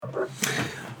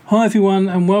Hi everyone,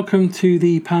 and welcome to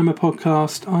the Poema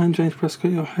podcast. I'm James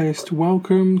Prescott, your host.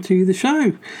 Welcome to the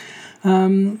show.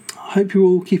 Hope you're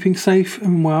all keeping safe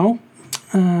and well.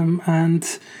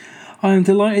 And I'm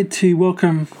delighted to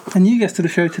welcome a new guest to the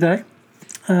show today.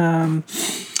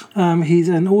 He's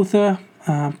an author,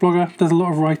 blogger, does a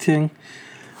lot of writing,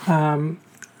 and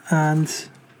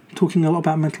talking a lot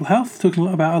about mental health, talking a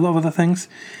lot about a lot of other things.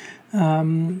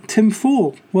 Tim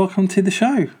Fall, welcome to the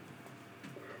show.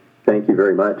 Thank you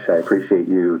very much. I appreciate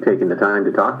you taking the time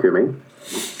to talk to me.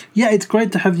 Yeah, it's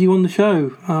great to have you on the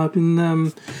show. I've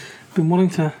been wanting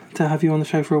to have you on the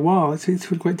show for a while. It's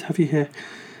really great to have you here.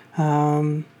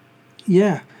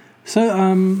 Yeah.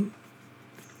 So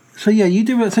yeah, you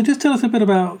do it. So just tell us a bit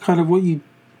about kind of what you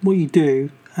do,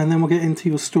 and then we'll get into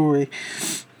your story.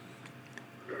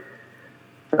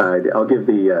 I'll give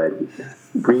the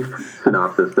brief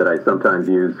synopsis that I sometimes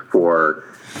use for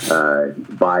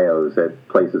bios at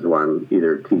places where I'm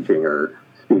either teaching or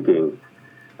speaking,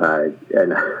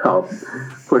 and I'll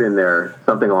put in there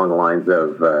something along the lines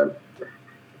of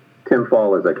Tim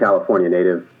Fall is a California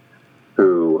native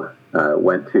who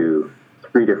went to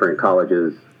 3 different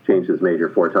colleges, changed his major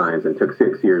 4 times, and took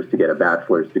 6 years to get a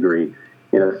bachelor's degree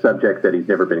in a subject that he's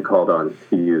never been called on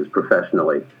to use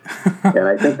professionally. And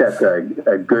I think that's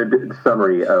a good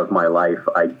summary of my life.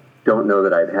 I don't know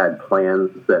that I've had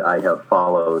plans that I have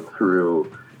followed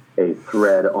through a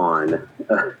thread on,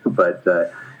 but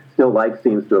still life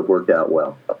seems to have worked out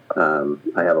well.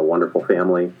 I have a wonderful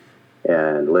family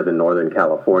and live in Northern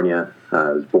California.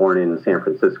 I was born in San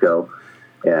Francisco,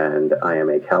 and I am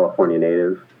a California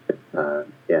native.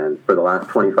 And for the last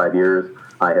 25 years,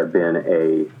 I have been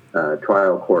a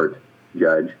trial court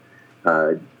judge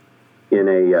in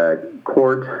a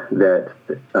court that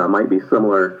might be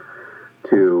similar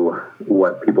to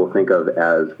what people think of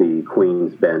as the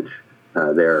Queen's Bench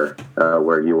there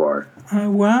where you are. Oh,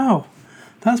 wow.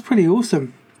 That's pretty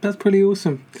awesome.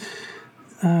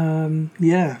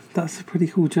 Yeah, that's a pretty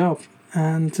cool job.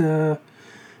 And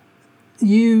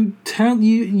you've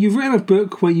written a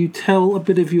book where you tell a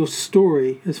bit of your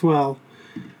story as well.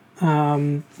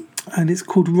 And it's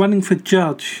called Running for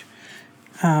Judge,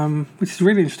 which is a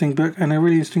really interesting book and a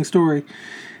really interesting story.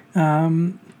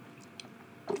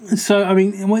 So, I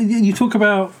mean, when you talk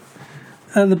about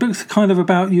the book's kind of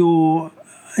about your.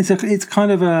 It's kind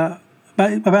of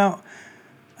about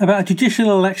a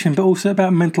judicial election, but also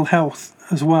about mental health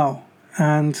as well.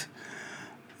 And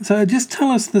so, just tell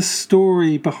us the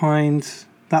story behind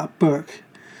that book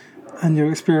and your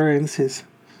experiences.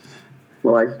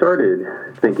 Well, I started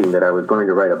thinking that I was going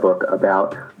to write a book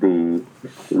about the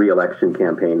re-election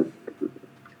campaign.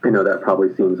 I know that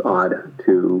probably seems odd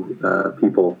to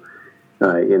people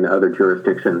in other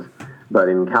jurisdictions, but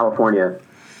in California,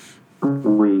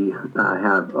 we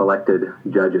have elected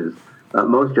judges.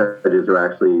 Most judges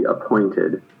are actually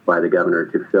appointed by the governor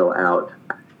to fill out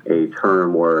a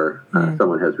term where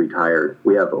someone has retired.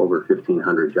 We have over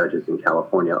 1,500 judges in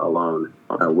California alone.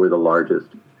 We're the largest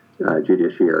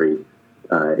judiciary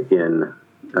in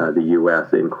the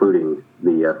U.S., including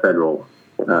the federal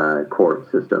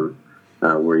court system.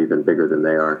 We're even bigger than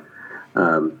they are.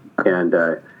 And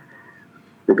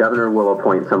the governor will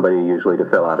appoint somebody usually to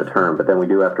fill out a term, but then we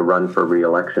do have to run for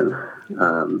re-election.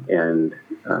 And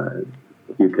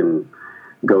you can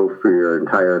go for your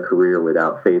entire career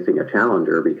without facing a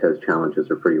challenger because challenges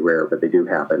are pretty rare, but they do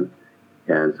happen.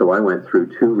 And so I went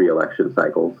through 2 re-election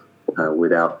cycles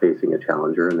without facing a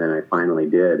challenger, and then I finally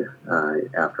did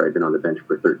after I'd been on the bench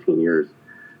for 13 years.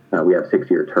 We have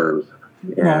 6-year terms,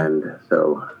 and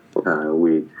so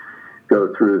we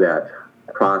go through that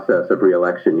process of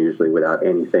re-election usually without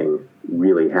anything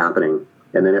really happening,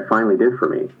 and then it finally did for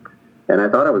me. And I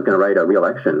thought I was going to write a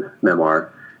re-election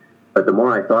memoir, but the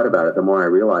more I thought about it, the more I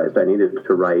realized I needed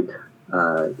to write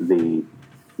the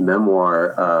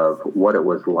memoir of what it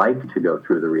was like to go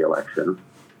through the re-election,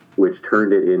 which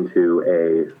turned it into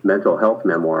a mental health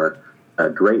memoir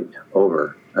draped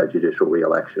over a judicial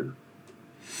re-election.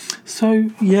 So,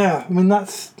 yeah, I mean,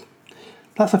 that's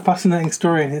a fascinating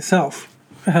story in itself.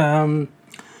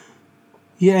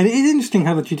 Yeah, and it is interesting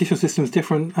how the judicial system is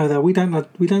different. Although we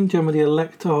don't generally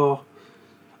elect our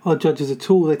judges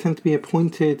at all. They tend to be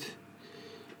appointed.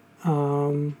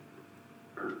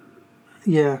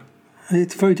 Yeah,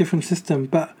 it's a very different system.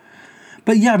 But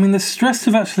yeah, I mean, the stress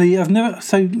of never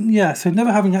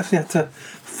having actually had to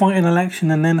fight an election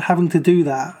and then having to do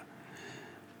that.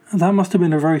 That must have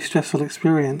been a very stressful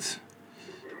experience.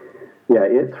 Yeah,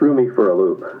 it threw me for a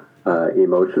loop.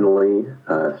 Emotionally,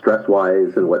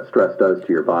 stress-wise, and what stress does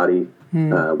to your body,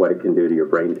 what it can do to your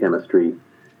brain chemistry.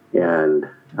 And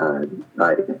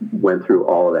I went through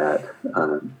all of that,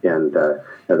 and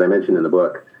as I mentioned in the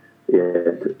book,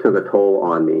 it took a toll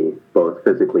on me, both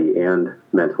physically and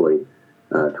mentally,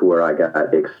 to where I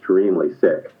got extremely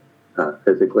sick,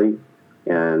 physically,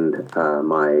 and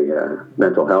my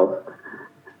mental health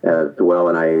as well.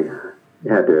 And I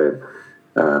had to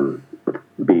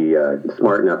be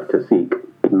smart enough to seek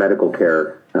medical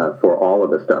care for all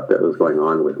of the stuff that was going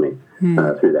on with me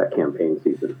through that campaign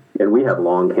season. And we have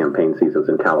long campaign seasons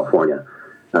in California.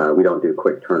 We don't do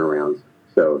quick turnarounds.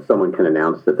 So someone can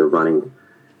announce that they're running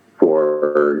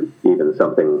for even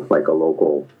something like a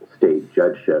local state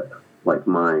judgeship like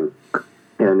mine.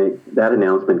 And that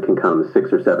announcement can come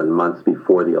 6 or 7 months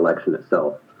before the election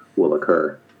itself will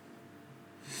occur.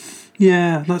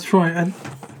 Yeah, that's right. And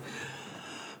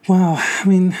wow, I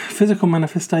mean, physical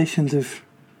manifestations of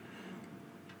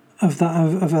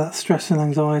that stress and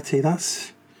anxiety,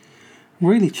 that's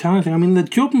really challenging. I mean, the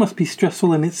job must be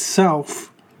stressful in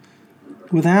itself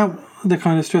without the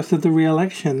kind of stress of the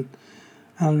re-election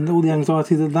and all the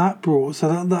anxiety that brought. So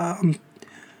that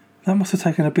must have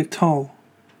taken a big toll.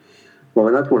 Well,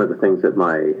 and that's one of the things that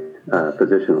my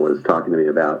physician was talking to me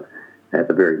about at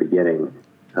the very beginning.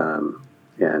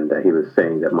 And he was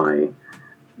saying that my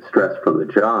stress from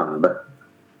the job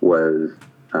was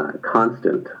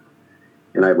constant.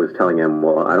 And I was telling him,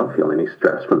 well, I don't feel any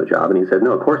stress from the job. And he said,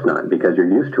 no, of course not, because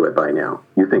you're used to it by now.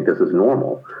 You think this is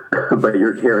normal, but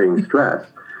you're carrying stress.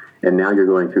 And now you're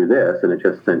going through this, and it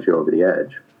just sends you over the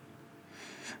edge.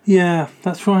 Yeah,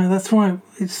 that's right. That's right.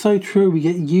 It's so true. We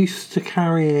get used to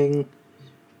carrying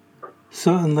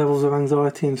certain levels of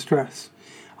anxiety and stress.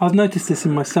 I've noticed this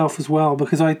in myself as well,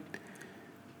 because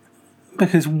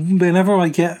whenever I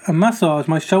get a massage,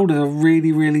 my shoulders are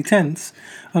really, really tense.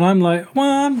 And I'm like,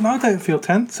 well, I don't feel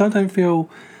tense. I don't feel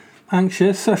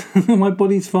anxious. My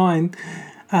body's fine.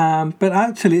 But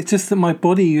actually, it's just that my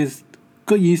body has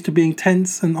got used to being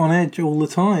tense and on edge all the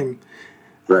time.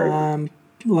 Right.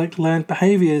 Like learned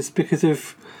behaviours because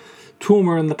of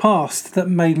trauma in the past that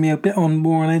made me a bit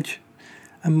more on edge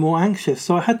and more anxious.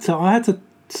 So I had to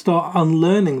start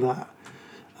unlearning that.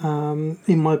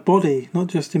 In my body, not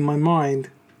just in my mind,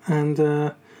 and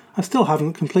I still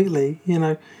haven't completely,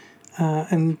 and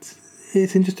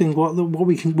it's interesting what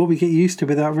we get used to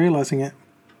without realizing it.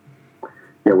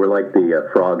 Yeah, we're like the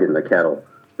frog in the kettle.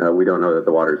 We don't know that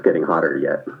the water's getting hotter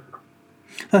yet.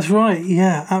 That's right.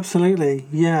 Yeah, absolutely.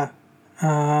 Yeah,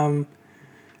 and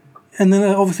then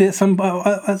obviously at some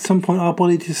point our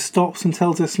body just stops and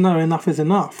tells us, no, enough is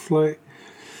enough. Like,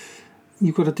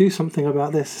 you've got to do something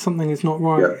about this. Something is not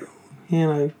right.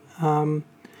 Yep.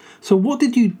 So what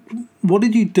did you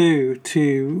do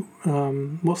to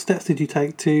what steps did you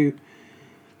take to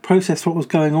process what was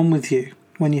going on with you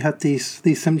when you had these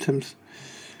symptoms?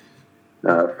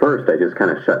 First, I just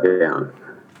kind of shut down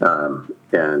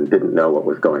and didn't know what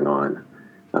was going on.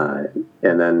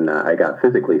 And then I got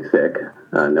physically sick,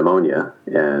 pneumonia,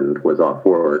 and was off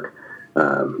work.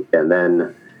 And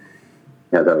then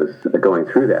as I was going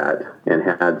through that and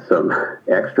had some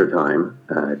extra time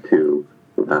to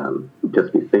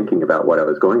just be thinking about what I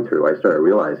was going through, I started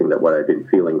realizing that what I'd been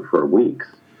feeling for weeks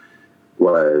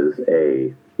was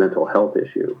a mental health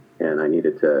issue, and I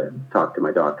needed to talk to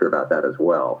my doctor about that as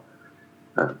well.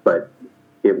 But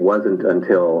it wasn't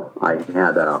until I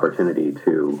had that opportunity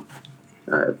to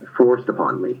forced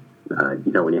upon me.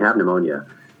 When you have pneumonia,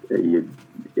 if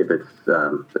it's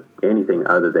anything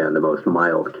other than the most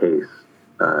mild case,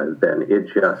 then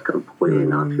it just completely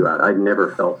knocks you out. I'd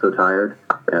never felt so tired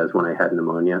as when I had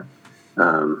pneumonia.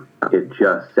 It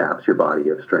just saps your body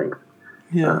of strength.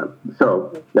 Yeah.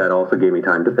 So that also gave me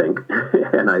time to think,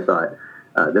 and I thought,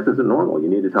 this isn't normal. You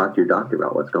need to talk to your doctor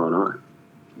about what's going on.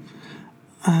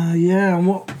 Yeah, and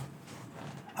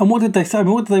what did they say? I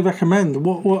mean, what did they recommend?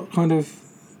 What kind of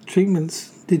treatments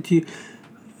did you?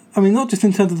 I mean, not just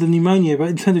in terms of the pneumonia, but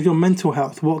in terms of your mental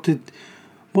health. What did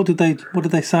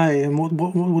they say, and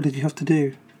what did you have to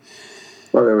do?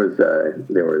 Well, there was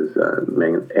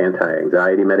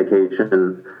anti-anxiety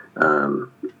medication.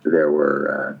 There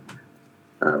were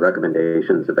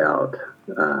recommendations about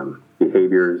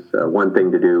behaviors. One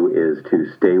thing to do is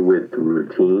to stay with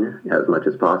routine as much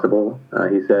as possible,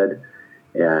 he said,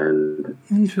 and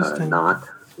not.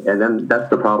 And then that's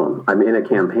the problem. I'm in a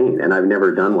campaign, and I've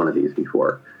never done one of these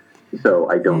before, so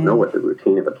I don't know what the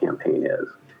routine of a campaign is.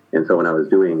 And so when I was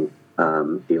doing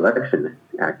election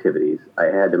activities, I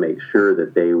had to make sure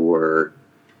that they were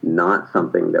not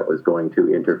something that was going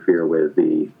to interfere with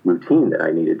the routine that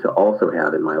I needed to also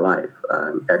have in my life,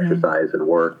 exercise and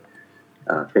work,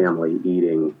 family,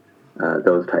 eating,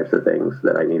 those types of things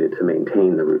that I needed to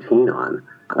maintain the routine on.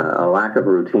 A lack of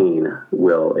routine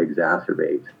will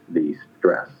exacerbate the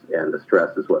stress, and the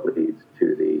stress is what leads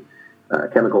to the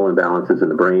chemical imbalances in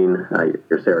the brain.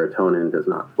 Your serotonin does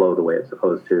not flow the way it's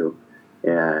supposed to,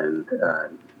 and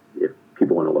if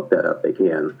people want to look that up, they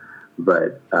can.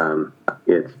 But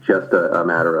it's just a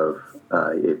matter of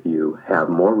if you have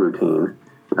more routine,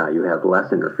 you have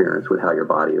less interference with how your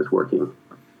body is working.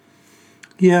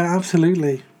 Yeah,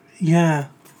 absolutely. Yeah.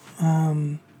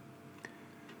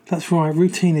 That's right.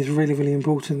 Routine is really, really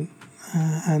important.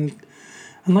 And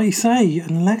like you say,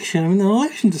 an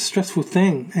election's a stressful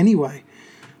thing anyway,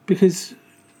 because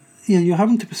you're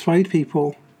having to persuade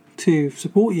people to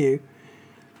support you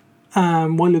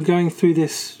while you're going through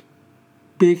this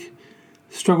big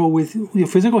struggle with your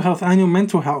physical health and your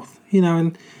mental health.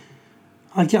 And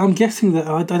I'm guessing that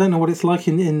I don't know what it's like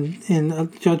in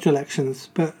judge elections,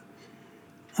 but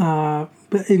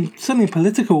certainly in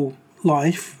political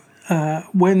life,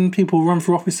 when people run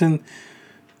for office and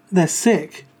they're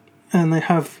sick and they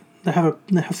have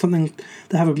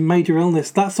a major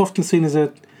illness, that's often seen as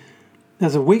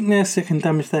a weakness. It can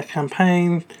damage their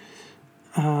campaign,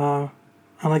 and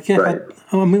I guess right.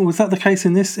 Was that the case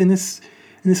in this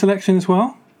election as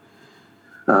well?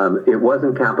 It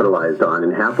wasn't capitalized on,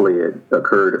 and happily it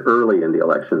occurred early in the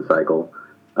election cycle.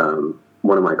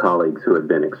 One of my colleagues who had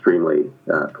been extremely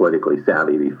politically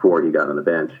savvy before he got on the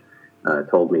bench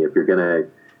told me, if you're going to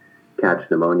catch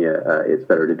pneumonia, it's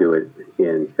better to do it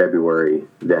in February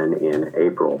than in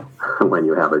April when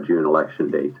you have a June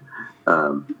election date.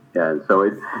 And so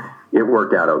it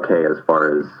worked out okay as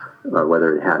far as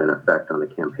whether it had an effect on the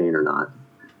campaign or not.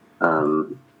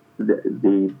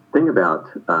 The thing about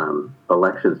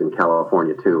elections in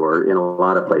California, too, or in a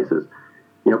lot of places,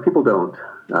 people don't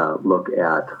look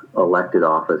at elected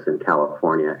office in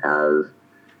California as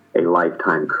a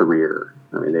lifetime career.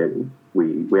 I mean,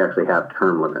 we actually have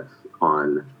term limits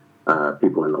on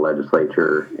people in the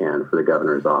legislature and for the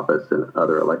governor's office and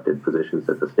other elected positions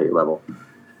at the state level.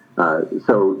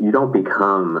 So you don't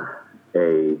become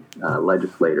a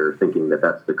legislator thinking that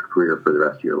that's the career for the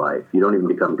rest of your life. You don't even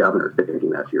become governor thinking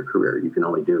that's your career. You can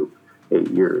only do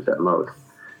 8 years at most.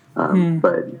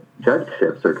 But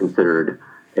judgeships are considered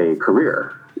a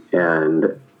career,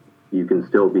 and you can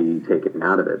still be taken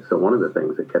out of it. So one of the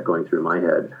things that kept going through my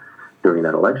head during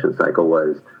that election cycle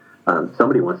was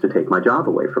somebody wants to take my job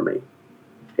away from me.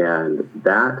 And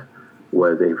that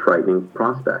was a frightening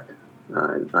prospect.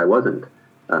 I wasn't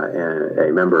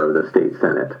a member of the state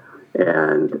Senate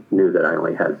and knew that I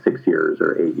only had 6 years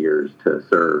or 8 years to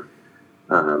serve.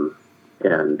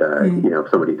 If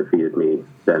somebody defeated me,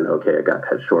 then okay, I got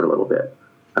cut short a little bit.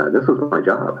 This was my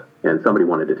job, and somebody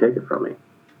wanted to take it from me.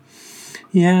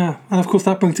 Yeah, and of course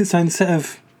that brings its own set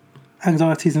of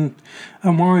anxieties and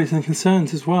worries and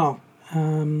concerns as well.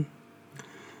 So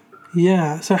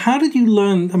how did you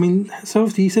learn? I mean, so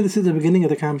obviously you said this at the beginning of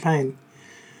the campaign.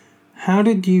 How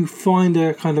did you find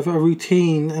a kind of a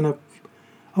routine and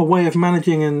a way of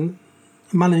managing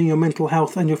your mental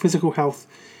health and your physical health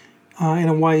in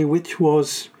a way which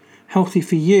was healthy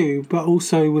for you, but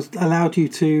also allowed you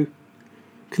to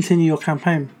continue your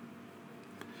campaign?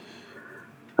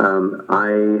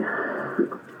 I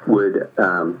would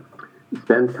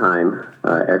spend time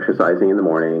exercising in the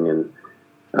morning and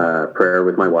prayer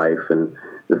with my wife and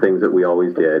the things that we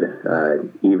always did.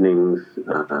 Evenings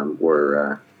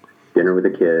were dinner with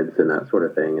the kids and that sort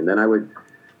of thing. And then I would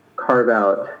carve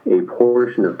out a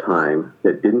portion of time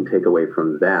that didn't take away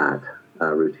from that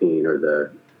routine or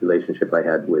the relationship I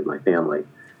had with my family.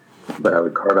 But I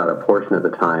would carve out a portion of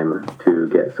the time to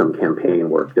get some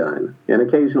campaign work done. And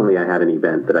occasionally I had an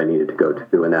event that I needed to go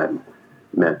to, and that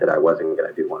meant that I wasn't going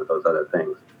to do one of those other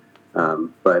things.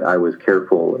 But I was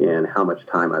careful in how much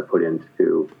time I put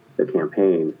into the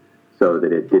campaign so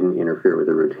that it didn't interfere with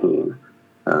the routine,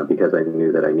 because I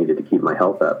knew that I needed to keep my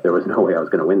health up. There was no way I was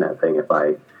going to win that thing if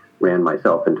I ran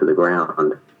myself into the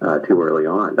ground too early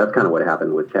on. That's kind of what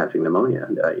happened with catching pneumonia.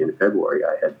 In February,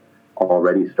 I had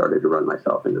already started to run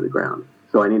myself into the ground.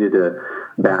 So I needed to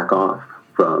back off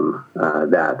from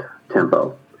that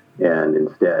tempo and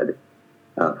instead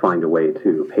find a way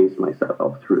to pace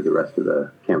myself through the rest of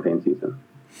the campaign season.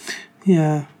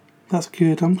 Yeah, that's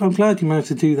good. I'm glad you managed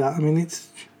to do that. I mean, it's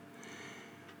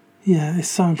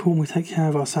so important we take care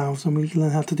of ourselves and we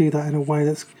learn how to do that in a way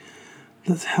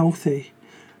that's healthy.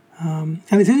 And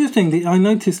it's interesting that I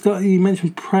noticed that you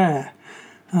mentioned prayer.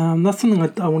 That's something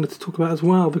I wanted to talk about as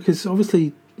well, because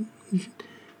obviously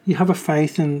you have a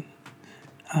faith, and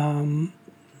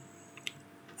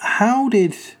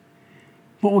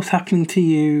what was happening to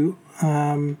you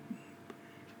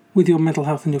with your mental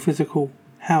health and your physical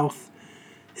health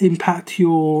impact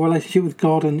your relationship with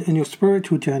God and your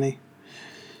spiritual journey?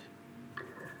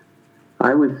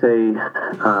 I would say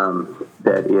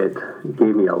that it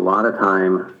gave me a lot of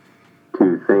time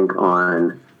to think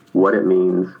on what it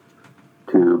means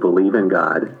to believe in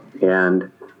God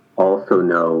and also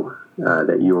know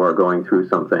that you are going through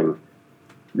something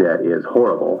that is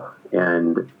horrible,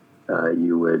 and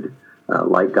you would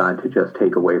like God to just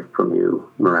take away from you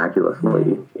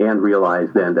miraculously, and realize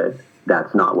then that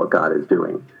that's not what God is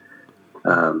doing.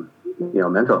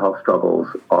 Mental health struggles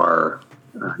are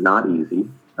not easy.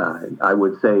 I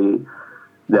would say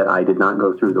that I did not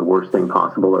go through the worst thing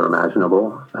possible or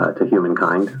imaginable to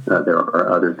humankind. There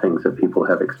are other things that people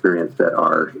have experienced that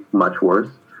are much worse,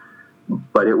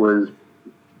 but it was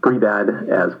pretty bad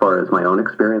as far as my own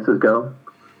experiences go.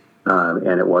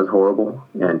 And it was horrible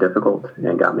and difficult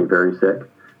and got me very sick.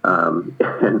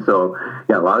 And so,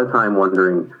 a lot of time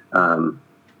wondering,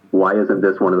 why isn't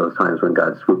this one of those times when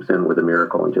God swoops in with a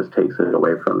miracle and just takes it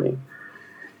away from me?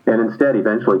 And instead,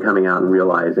 eventually coming out and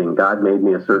realizing God made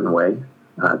me a certain way.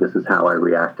 This is how I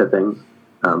react to things.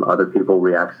 Other people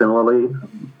react similarly.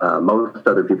 Most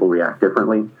other people react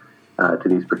differently to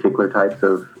these particular types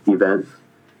of events.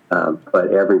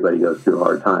 But everybody goes through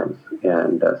hard times.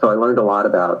 And so I learned a lot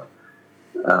about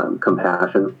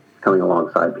compassion, coming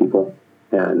alongside people,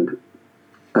 and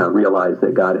realized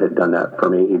that God had done that for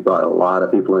me. He brought a lot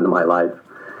of people into my life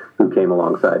who came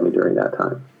alongside me during that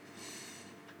time.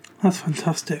 That's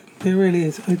fantastic. It really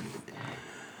is.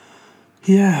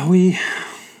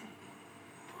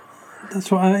 That's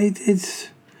why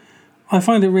I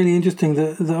find it really interesting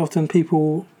that often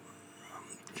people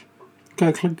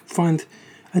go find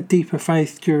a deeper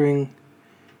faith during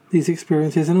these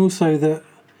experiences, and also that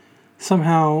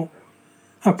somehow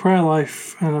a prayer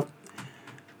life and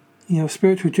a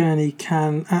spiritual journey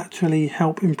can actually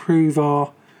help improve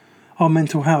our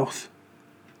mental health.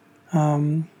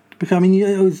 Because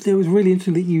it was really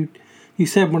interesting that you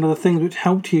said one of the things which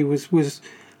helped you was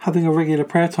having a regular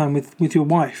prayer time with your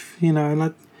wife, and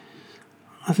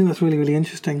I think that's really, really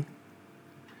interesting.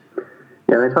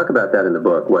 Yeah, and I talk about that in the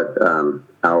book, what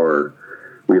our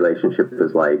relationship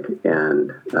is like,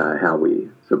 and how we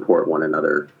support one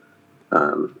another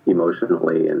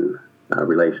emotionally and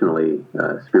relationally,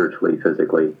 spiritually,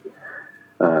 physically.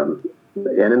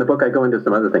 And in the book, I go into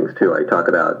some other things too. I talk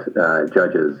about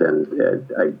judges, and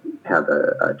I have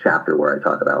a chapter where I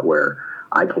talk about where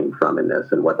I came from in this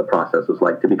and what the process was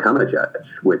like to become a judge,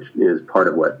 which is part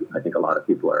of what I think a lot of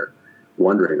people are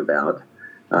wondering about.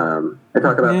 I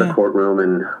talk about the courtroom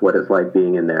and what it's like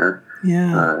being in there.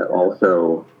 Yeah.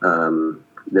 Also,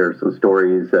 there's some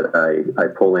stories that I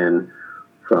pull in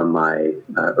from my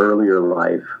earlier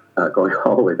life, going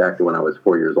all the way back to when I was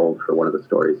 4 years old for one of the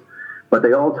stories. But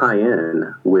they all tie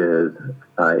in with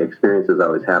experiences I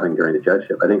was having during the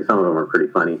judgeship. I think some of them are pretty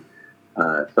funny.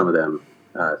 Some of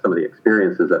the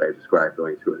experiences that I described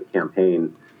going through the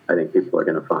campaign, I think people are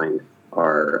going to find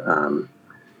are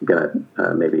going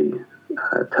to maybe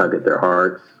tug at their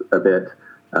hearts a bit.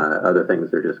 Other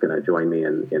things they're just going to join me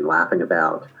in laughing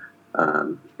about.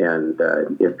 And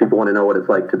if people want to know what it's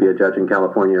like to be a judge in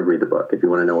California, read the book. If you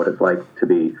want to know what it's like to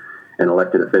be an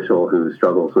elected official who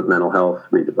struggles with mental health,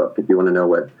 read the book. If you want to know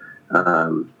what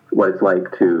it's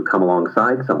like to come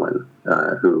alongside someone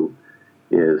who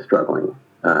is struggling,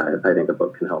 I think a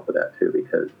book can help with that too,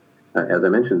 because as I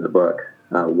mentioned in the book,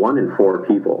 1 in 4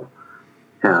 people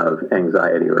have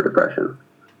anxiety or depression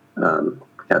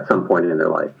at some point in their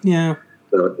life. Yeah.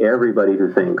 So everybody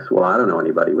who thinks, well, I don't know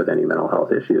anybody with any mental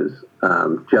health issues,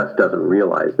 just doesn't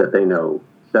realize that they know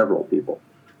several people.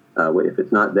 If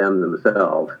it's not them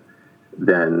themselves,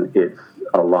 then it's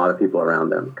a lot of people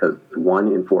around them, because 1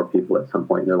 in 4 people at some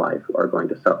point in their life are going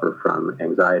to suffer from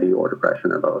anxiety or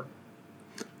depression or both.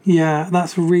 Yeah,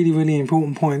 that's a really, really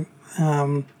important point.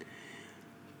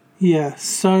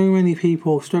 So many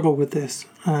people struggle with this,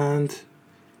 and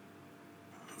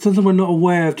sometimes we're not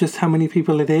aware of just how many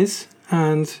people it is.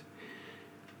 And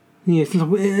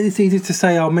it's easy to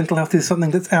say our mental health is something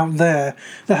that's out there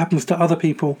that happens to other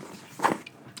people,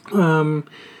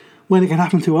 when it can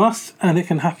happen to us, and it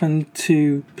can happen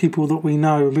to people that we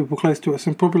know and people close to us,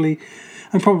 and probably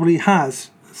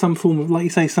has some form of, like you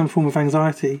say, some form of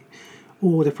anxiety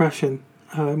or depression.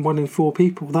 1 in 4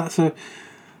 people. That's a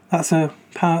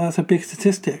big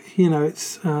statistic.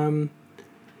 It's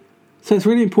so it's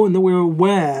really important that we're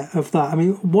aware of that. I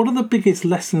mean, what are the biggest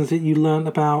lessons that you learned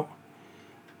about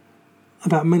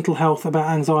mental health, about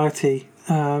anxiety,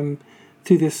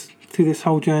 through this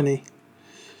whole journey?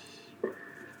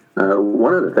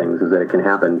 One of the things is that it can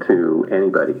happen to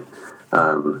anybody.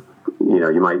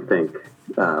 You might think,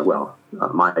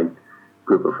 my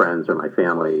group of friends or my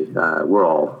family, we're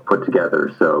all put together,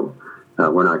 so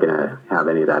we're not going to have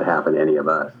any of that happen to any of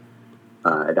us.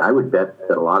 And I would bet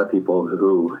that a lot of people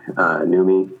who knew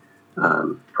me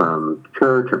from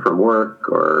church or from work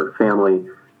or family,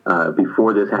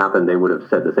 before this happened, they would have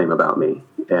said the same about me.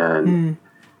 And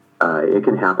it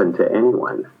can happen to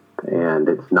anyone. And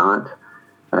it's not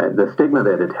the stigma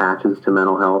that attaches to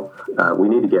mental health. We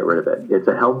need to get rid of it. It's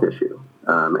a health issue.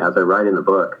 As I write in the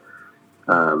book,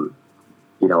 a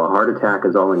heart attack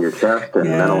is all in your chest, and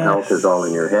mental health is all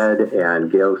in your head.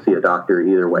 And go see a doctor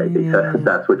either way, because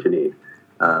that's what you need.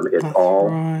 It's that's all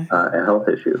right. A health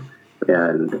issue.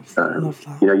 And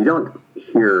you don't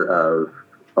hear of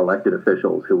elected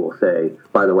officials who will say,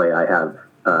 by the way, I have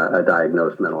a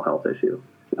diagnosed mental health issue,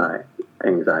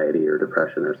 anxiety or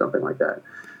depression or something like that.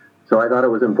 So I thought it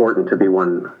was important to be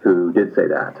one who did say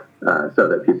that, so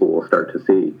that people will start to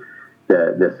see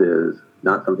that this is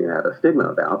not something to have a stigma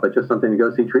about, but just something to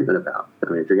go see treatment about.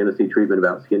 I mean, if you're going to see treatment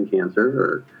about skin cancer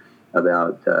or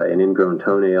about an ingrown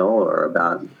toenail or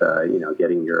about,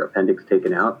 getting your appendix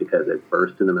taken out because it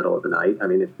burst in the middle of the night. I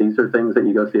mean, if these are things that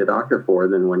you go see a doctor for,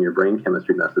 then when your brain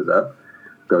chemistry messes up,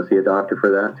 go see a doctor for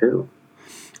that too.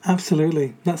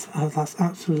 Absolutely. That's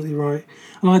absolutely right.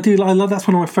 And I love, that's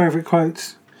one of my favorite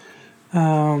quotes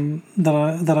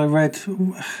that I read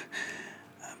when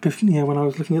I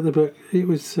was looking at the book. It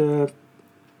was, that,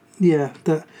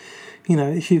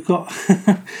 if you've got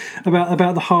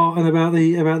about the heart and about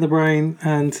the brain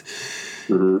and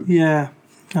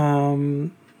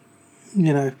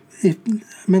if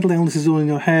mental illness is all in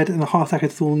your head and a heart attack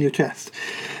is all in your chest,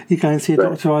 you go and see a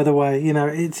doctor either way.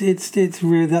 It's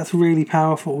really, that's really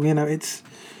powerful. It's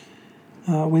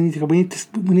we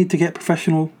need to get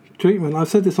professional treatment. I've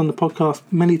said this on the podcast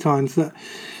many times that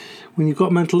when you've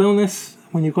got mental illness,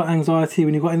 when you've got anxiety,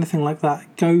 when you've got anything like that,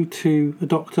 go to a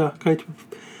doctor, go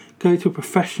to a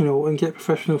professional and get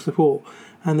professional support.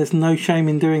 And there's no shame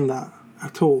in doing that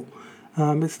at all.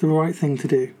 It's the right thing to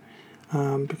do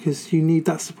because you need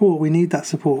that support. We need that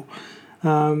support.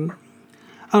 And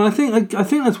I think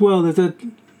as well, there's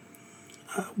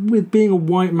with being a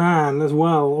white man as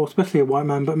well, or especially a white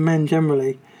man, but men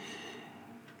generally,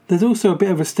 there's also a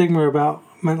bit of a stigma about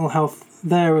mental health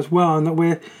there as well, and that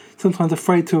we're sometimes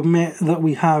afraid to admit that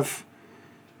we have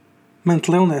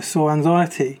mental illness or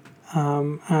anxiety.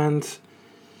 And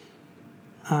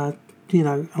I've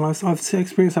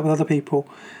experienced that with other people.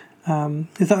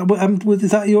 Is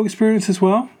that your experience as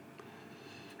well?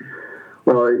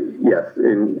 Well, yes.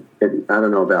 I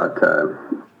don't know about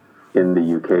in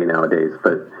the UK nowadays,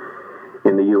 but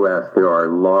in the US there are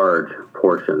large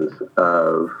portions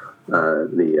of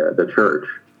the church,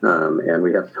 and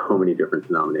we have so many different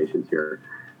denominations here,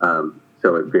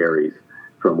 so it varies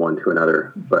from one to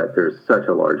another, but there's such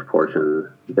a large portion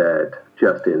that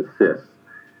just insists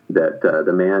that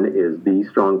the man is the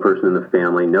strong person in the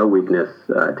family, no weakness,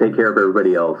 take care of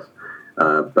everybody else,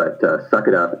 but suck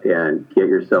it up and get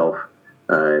yourself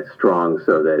strong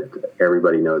so that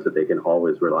everybody knows that they can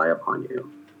always rely upon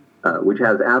you, which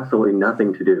has absolutely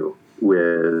nothing to do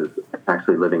with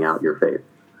actually living out your faith,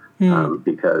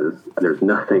 because there's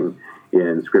nothing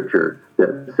in Scripture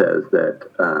that says that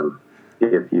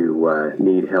if you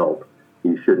need help,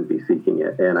 you shouldn't be seeking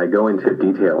it. And I go into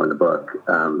detail in the book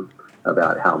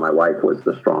about how my wife was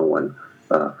the strong one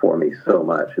for me so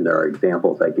much. And there are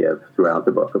examples I give throughout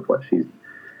the book of what she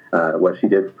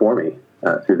did for me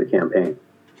through the campaign.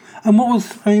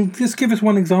 And just give us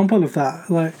one example of that,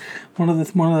 like one of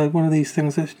these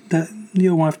things that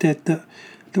your wife did that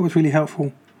was really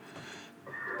helpful.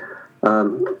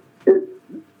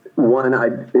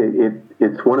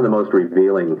 It's one of the most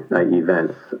revealing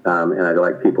events, and I'd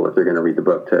like people, if they're going to read the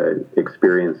book, to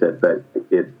experience it. But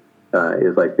it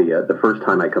is like the first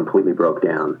time I completely broke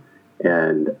down,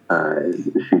 and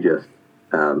she just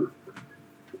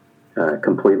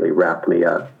completely wrapped me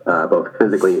up, both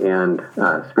physically and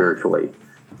spiritually,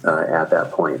 at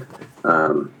that point.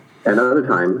 Another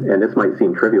time, and this might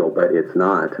seem trivial, but it's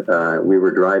not. We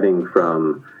were driving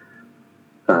from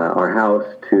our house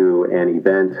to an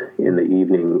event in the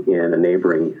evening in a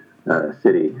neighboring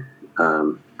city.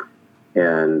 And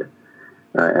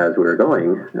as we were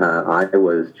going, I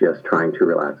was just trying to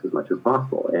relax as much as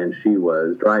possible. And she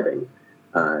was driving.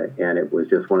 And it was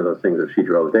just one of those things that she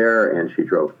drove there and she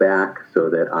drove back so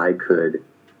that I could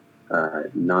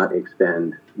not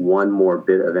expend one more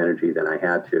bit of energy than I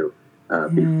had to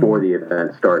before the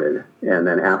event started. And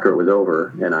then after it was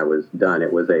over and I was done,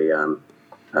 it was a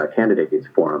candidates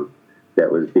forum that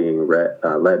was being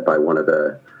led by one of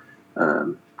the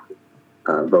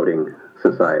voting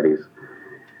societies,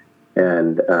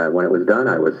 And when it was done,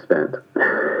 I was spent.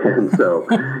 And so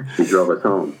she drove us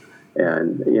home.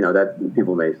 And, that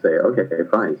people may say, okay,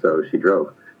 fine, so she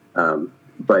drove.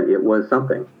 But it was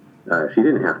something. She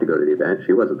didn't have to go to the event.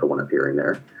 She wasn't the one appearing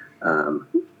there.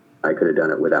 I could have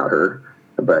done it without her.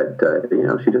 But,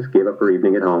 she just gave up her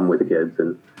evening at home with the kids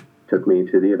and took me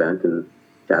to the event and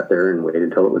sat there and waited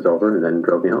until it was over and then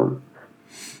drove me home.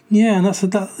 Yeah, and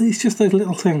it's just those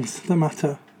little things that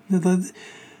matter. Little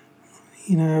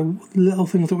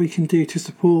things that we can do to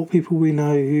support people we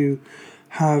know who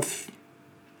have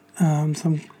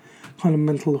some kind of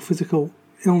mental or physical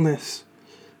illness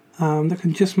that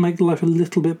can just make life a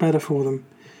little bit better for them.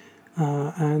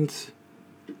 And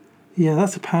yeah,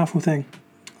 that's a powerful thing.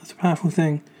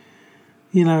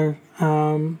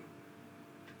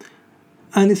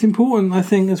 And it's important, I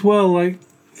think, as well, like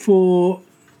for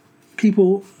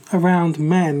people around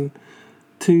men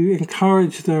to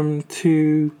encourage them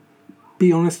to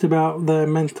be honest about their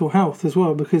mental health as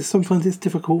well, because sometimes it's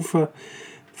difficult for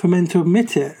men to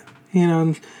admit it,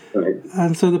 Right.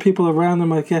 And so the people around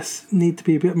them, I guess, need to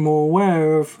be a bit more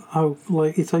aware of how,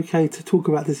 like, it's okay to talk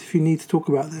about this if you need to talk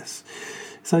about this.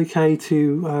 It's okay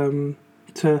to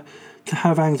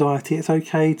have anxiety. It's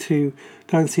okay to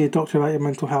go and see a doctor about your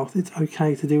mental health. It's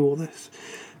okay to do all this,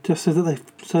 just so that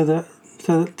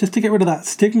just to get rid of that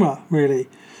stigma, really,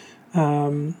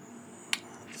 so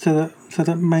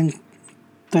that men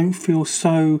don't feel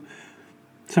so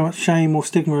much shame or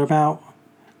stigma about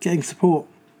getting support.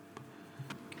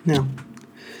 Now,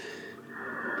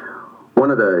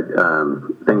 one of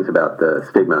the things about the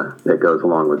stigma that goes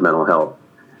along with mental health,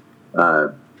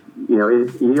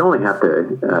 you only have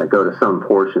to go to some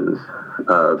portions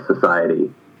of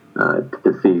society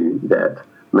to see that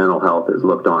mental health is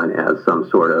looked on as some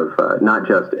sort of not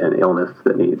just an illness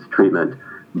that needs treatment,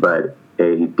 but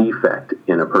a defect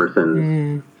in a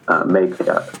person's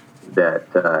makeup that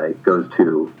goes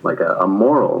to like a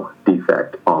moral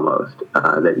defect almost,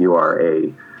 that you are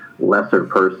a lesser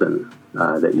person,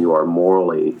 that you are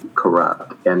morally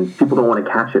corrupt. And people don't want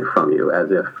to catch it from you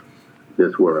as if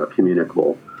this were a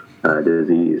communicable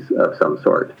disease of some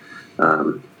sort.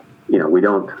 We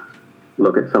don't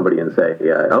look at somebody and say,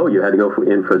 oh, you had to go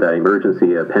in for that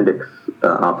emergency appendix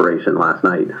operation last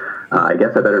night. I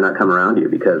guess I better not come around you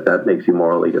because that makes you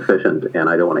morally deficient and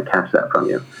I don't want to catch that from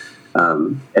you.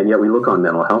 And yet we look on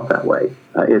mental health that way.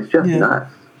 It's just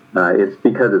nuts. It's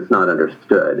because it's not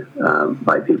understood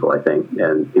by people, I think,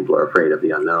 and people are afraid of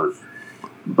the unknown.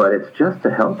 But it's just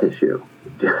a health issue.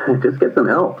 Just get some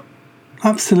help.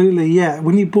 Absolutely, yeah.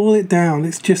 When you boil it down,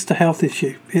 it's just a health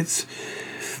issue. It's,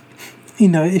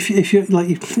 if you like,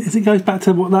 if it goes back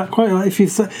to what that quote, like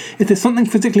if there's something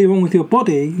physically wrong with your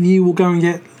body, you will go and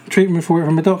get treatment for it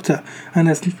from a doctor, and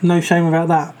there's no shame about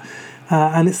that.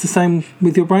 And it's the same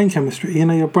with your brain chemistry.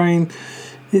 Your brain,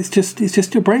 it's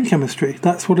just your brain chemistry.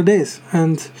 That's what it is,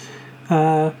 and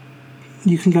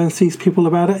you can go and see people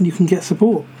about it, and you can get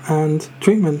support and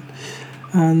treatment,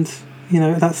 and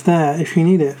that's there if you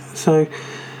need it. So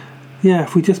yeah,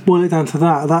 if we just boil it down to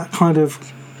that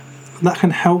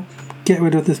can help get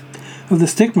rid of the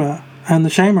stigma and the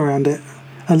shame around it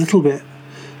a little bit,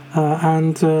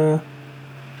 and so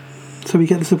we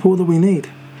get the support that we need.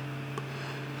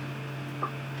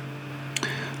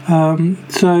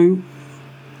 So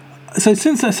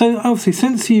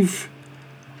since you've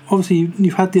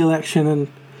had the election and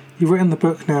you've written the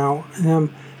book now,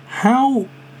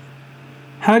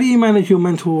 how do you manage your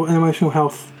mental and emotional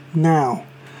health now,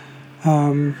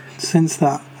 since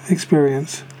that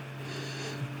experience?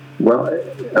 Well,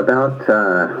 about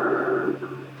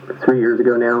 3 years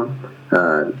ago now,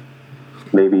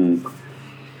 maybe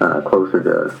closer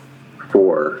to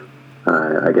 4,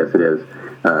 I guess it is,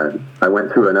 I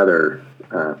went through another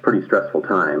pretty stressful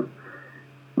time.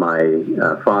 My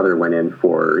father went in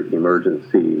for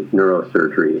emergency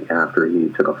neurosurgery after he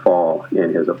took a fall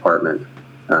in his apartment,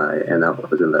 and that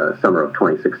was in the summer of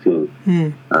 2016.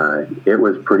 It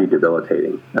was pretty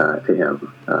debilitating to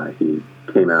him. He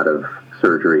came out of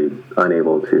surgery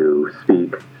unable to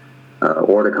speak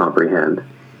or to comprehend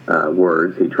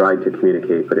words. He tried to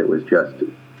communicate, but it was just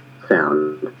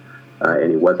sound,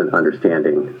 and he wasn't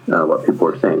understanding what people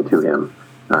were saying to him.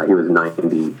 He was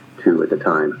 92 at the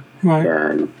time, right.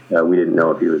 And we didn't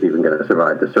know if he was even going to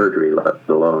survive the surgery, let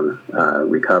alone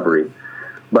recovery.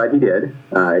 But he did.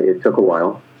 It took a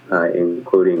while,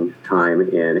 including time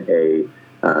in a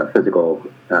physical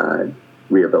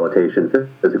rehabilitation,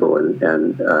 physical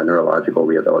and neurological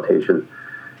rehabilitation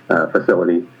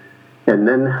facility. And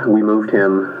then we moved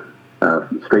him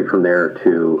straight from there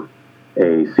to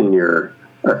a senior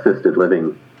assisted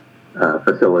living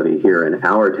facility here in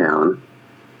our town.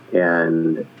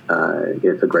 and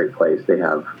it's a great place. They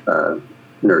have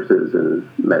nurses and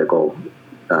medical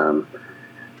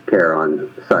care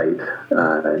on site,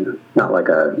 not like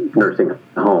a nursing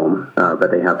home,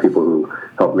 but they have people who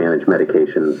help manage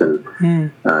medications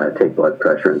and take blood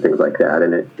pressure and things like that.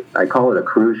 And I call it a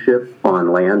cruise ship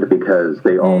on land because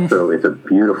they also, it's a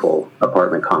beautiful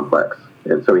apartment complex.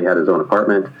 And so he had his own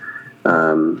apartment.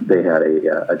 They had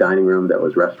a dining room that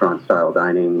was restaurant-style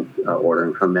dining,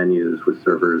 ordering from menus with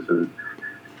servers and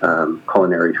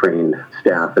culinary trained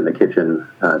staff in the kitchen.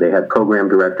 They had program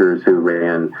directors who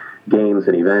ran games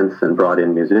and events and brought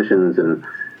in musicians and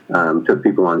took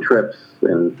people on trips.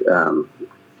 And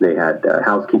they had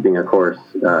housekeeping, of course,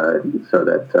 so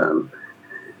that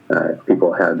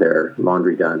people had their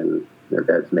laundry done and their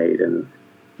beds made and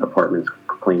apartments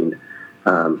cleaned.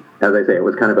 As I say, it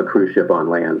was kind of a cruise ship on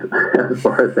land as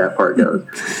far as that part goes.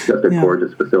 Just a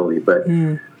gorgeous facility. But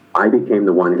I became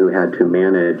the one who had to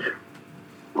manage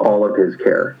all of his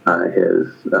care,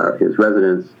 his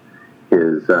residence,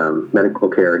 his medical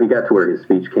care. He got to where his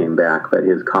speech came back, but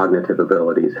his cognitive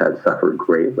abilities had suffered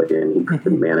greatly, and he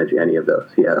couldn't manage any of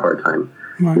those. He had a hard time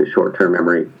with short-term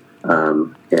memory,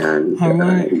 and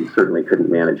he certainly couldn't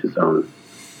manage his own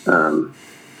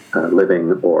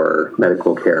living or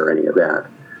medical care or any of that.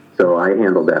 So I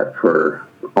handled that for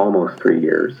almost 3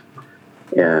 years,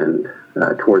 and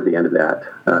toward the end of that,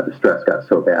 the stress got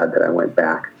so bad that I went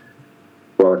back.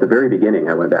 Well, at the very beginning,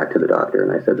 I went back to the doctor,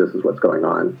 and I said, this is what's going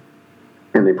on.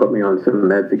 And they put me on some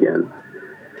meds again.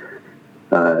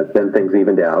 Then things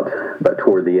evened out, but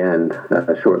toward the end,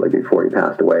 shortly before he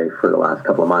passed away, for the last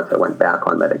couple of months, I went back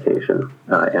on medication,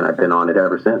 and I've been on it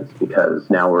ever since, because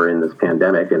now we're in this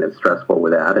pandemic, and it's stressful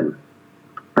with that, and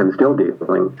I'm still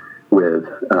dealing with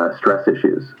stress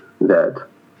issues that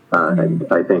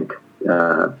I think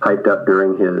piped up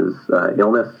during his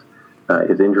illness,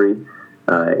 his injury,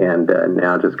 and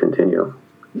now just continue.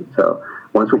 So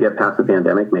once we get past the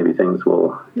pandemic, maybe things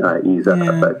will ease up.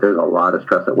 But there's a lot of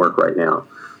stress at work right now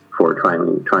for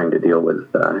trying to deal with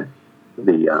the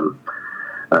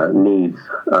needs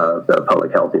of the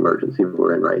public health emergency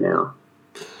we're in right now.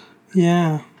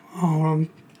 Yeah. Oh,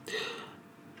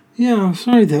 I'm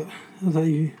sorry that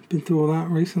you've been through all that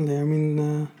recently. I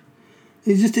mean,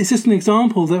 it's just an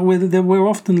example that we're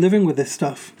often living with this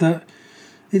stuff. That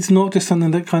it's not just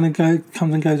something that kind of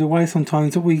comes and goes away.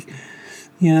 Sometimes that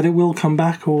that it will come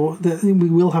back, or that we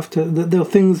will have to, that there are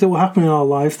things that will happen in our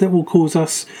lives that will cause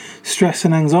us stress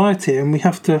and anxiety, and we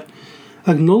have to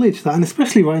acknowledge that, and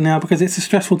especially right now because it's a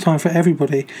stressful time for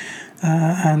everybody,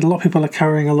 and a lot of people are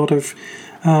carrying a lot of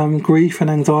grief and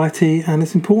anxiety, and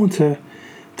it's important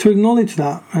to acknowledge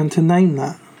that and to name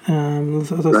that,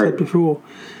 as I said before.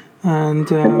 And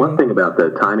one thing about the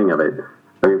timing of it,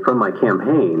 I mean, from my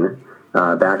campaign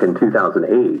back in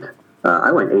 2008,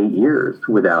 I went 8 years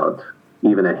without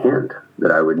even a hint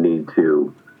that I would need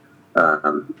to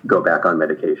go back on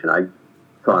medication. I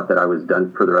thought that I was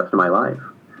done for the rest of my life.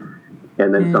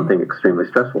 And then something extremely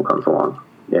stressful comes along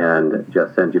and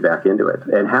just sends you back into it.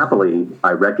 And happily,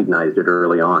 I recognized it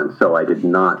early on, so I did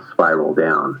not spiral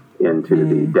down into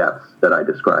the depths that I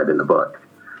describe in the book.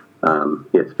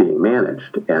 It's being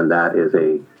managed, and that is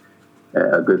a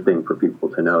good thing for people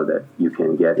to know, that you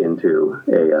can get into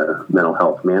a mental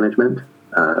health management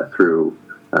through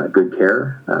good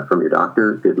care from your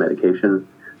doctor, good medication,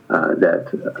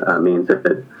 that means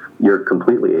that you're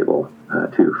completely able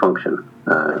to function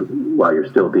while you're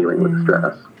still dealing with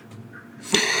stress.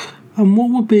 And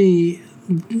what would be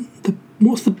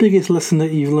what's the biggest lesson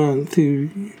that you've learned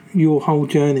through your whole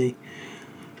journey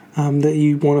that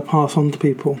you want to pass on to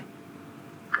people?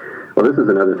 Well, this is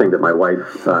another thing that my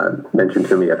wife mentioned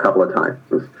to me a couple of times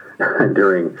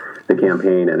during the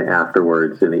campaign and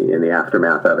afterwards in the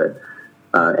aftermath of it.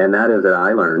 And that is that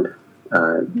I learned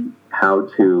how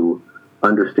to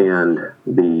understand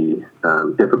the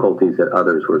difficulties that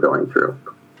others were going through,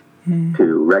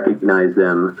 to recognize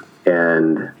them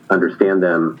and understand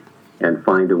them and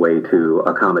find a way to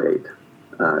accommodate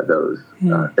those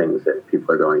things that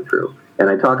people are going through. And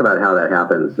I talk about how that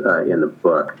happens in the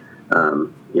book.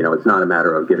 It's not a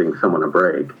matter of giving someone a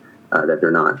break that they're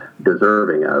not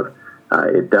deserving of.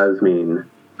 It does mean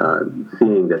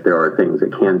seeing that there are things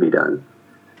that can be done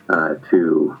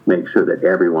to make sure that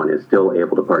everyone is still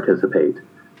able to participate,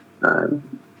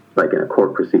 like in a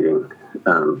court proceeding,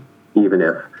 even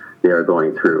if they are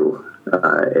going through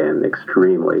an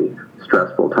extremely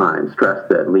stressful time, stress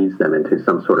that leads them into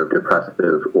some sort of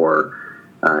depressive or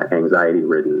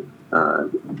anxiety-ridden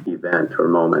event or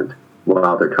moment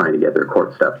while they're trying to get their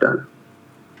court stuff done.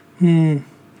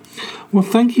 Well,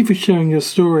 thank you for sharing your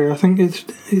story. I think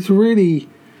it's really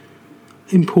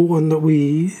important that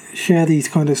we share these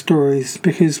kind of stories,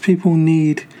 because people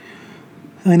need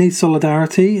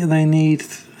solidarity and they need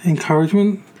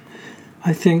encouragement.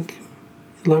 I think,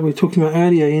 like we were talking about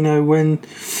earlier, when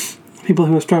people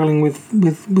who are struggling with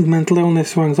mental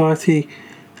illness or anxiety,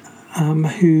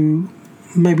 who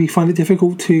maybe find it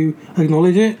difficult to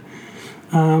acknowledge it,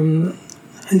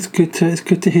 it's good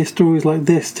to hear stories like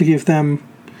this to give them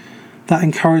that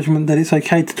encouragement that it's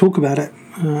okay to talk about it,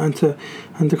 and to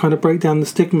kind of break down the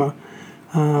stigma.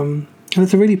 And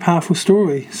it's a really powerful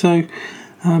story. So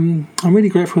I'm really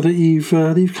grateful that you've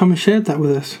come and shared that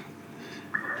with us.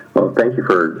 Well, thank you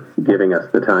for giving us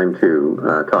the time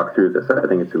to talk through this. I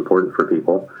think it's important for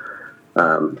people.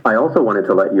 I also wanted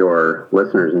to let your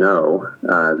listeners know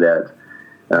that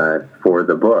for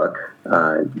the book,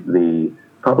 the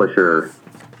publisher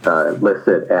lists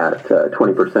it at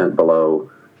 20% below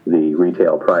the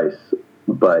retail price.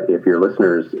 But if your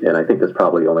listeners, and I think this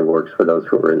probably only works for those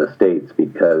who are in the States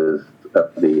because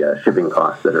of the shipping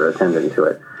costs that are attendant to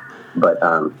it. But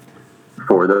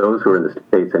for those who are in the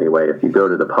States anyway, if you go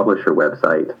to the publisher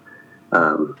website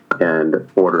and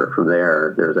order it from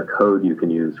there, there's a code you can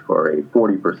use for a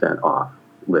 40% off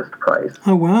list price.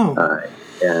 Oh, wow.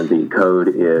 And the code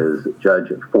is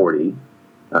Judge40.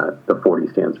 The 40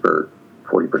 stands for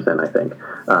 40%, I think.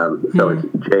 So it's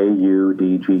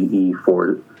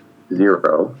JUDGE40,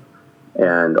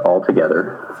 and all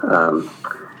together.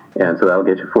 And so that'll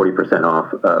get you 40%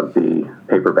 off of the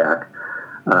paperback.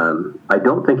 I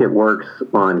don't think it works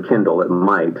on Kindle. It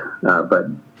might, but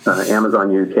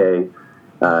Amazon UK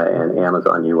and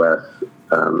Amazon US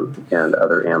and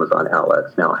other Amazon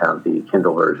outlets now have the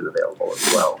Kindle version available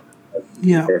as well.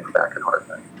 Yeah. Paperback and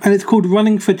hardback. And it's called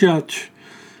Running for Judge.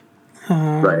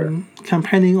 Right.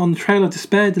 Campaigning on the trail of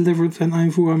despair, deliverance, and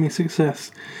overwhelming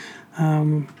success.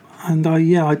 And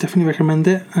I definitely recommend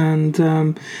it, and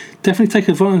definitely take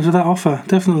advantage of that offer,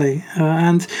 definitely.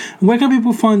 And where can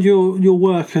people find your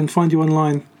work and find you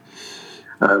online?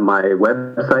 My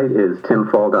website is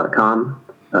timfall.com,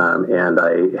 and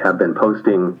I have been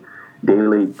posting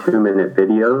daily 2-minute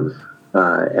videos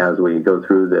as we go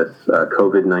through this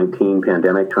COVID-19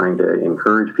 pandemic, trying to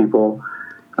encourage people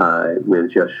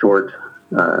with just short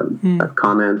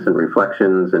comments and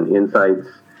reflections and insights,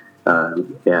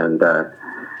 and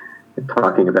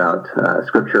talking about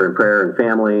scripture and prayer and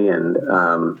family and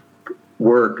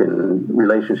work and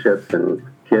relationships and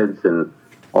kids and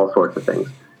all sorts of things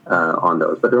on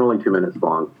those. But they're only 2 minutes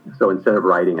long. So instead of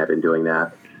writing, I've been doing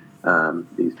that,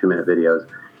 these 2-minute videos.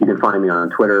 You can find me on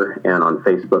Twitter and on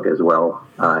Facebook as well.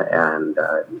 And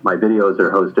my videos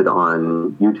are hosted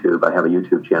on YouTube. I have a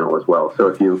YouTube channel as well. So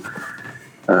if you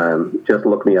just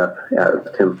look me up as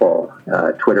Tim Fall,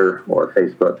 Twitter or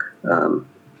Facebook,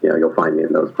 you'll find me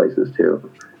in those places too.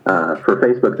 For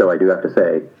Facebook, though, I do have to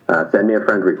say, send me a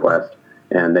friend request,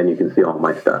 and then you can see all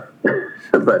my stuff.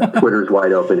 But Twitter's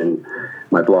wide open, and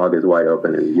my blog is wide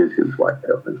open, and YouTube's wide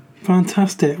open.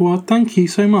 Fantastic. Well, thank you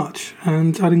so much.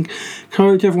 And I'd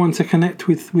encourage everyone to connect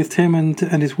with Tim and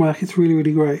his work. It's really,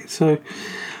 really great. So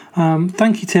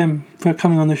thank you, Tim, for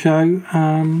coming on the show.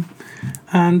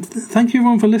 And thank you,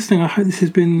 everyone, for listening. I hope this has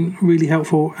been really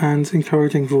helpful and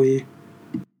encouraging for you.